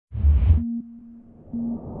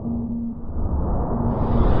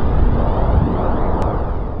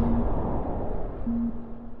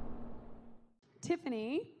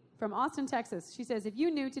from Austin, Texas. She says, if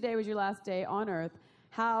you knew today was your last day on Earth,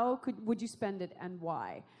 would you spend it and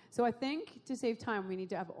why? So I think to save time, we need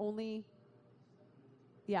to have only.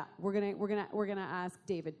 Yeah, we're gonna ask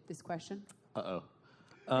David this question.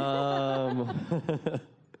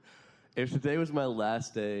 If today was my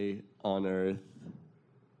last day on Earth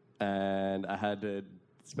and I had to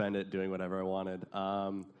spend it doing whatever I wanted,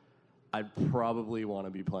 I'd probably want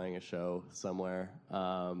to be playing a show somewhere.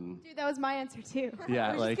 Dude, that was my answer too. Yeah,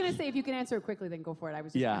 I was just going to say, if you can answer it quickly, then go for it. I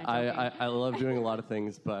was just I love doing a lot of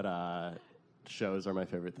things, but shows are my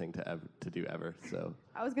favorite thing to do ever. So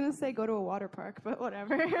I was gonna say go to a water park, but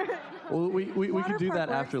whatever. Well, we could do that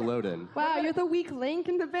after load-in. Wow, you're the weak link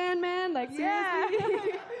in the band, man. Like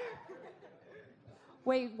seriously.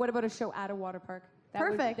 Wait, what about a show at a water park?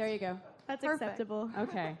 Perfect. There you go. That's acceptable.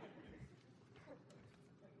 Okay.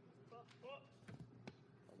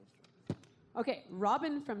 Okay,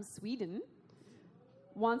 Robin from Sweden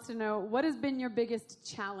wants to know, what has been your biggest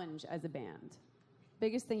challenge as a band?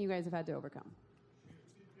 Biggest thing you guys have had to overcome?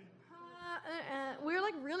 We're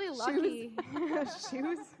like really lucky.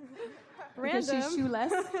 Shoes? Because Random. she's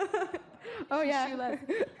shoeless. Oh yeah. Shoeless.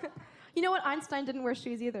 You know what? Einstein didn't wear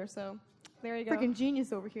shoes either, so there you go. Freaking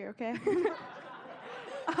genius over here, okay?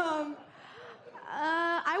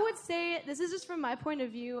 I would say, this is just from my point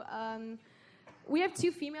of view, we have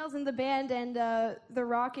 2 females in the band, and the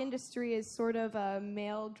rock industry is sort of a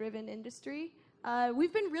male-driven industry.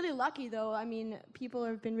 We've been really lucky, though. I mean, people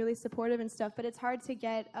have been really supportive and stuff, but it's hard to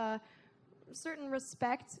get certain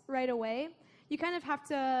respect right away. You kind of have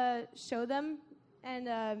to show them and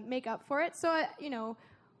make up for it. So,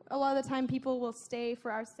 a lot of the time people will stay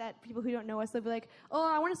for our set, people who don't know us, they'll be like, oh,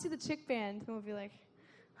 I want to see the chick band. And we'll be like,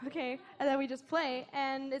 okay. And then we just play,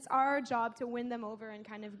 and it's our job to win them over and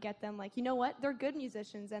kind of get them like, you know what, they're good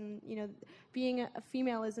musicians, and, being a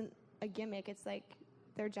female isn't a gimmick, it's like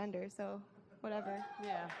their gender, so whatever.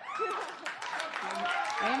 Yeah.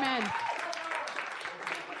 Amen.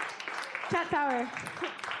 Cat power.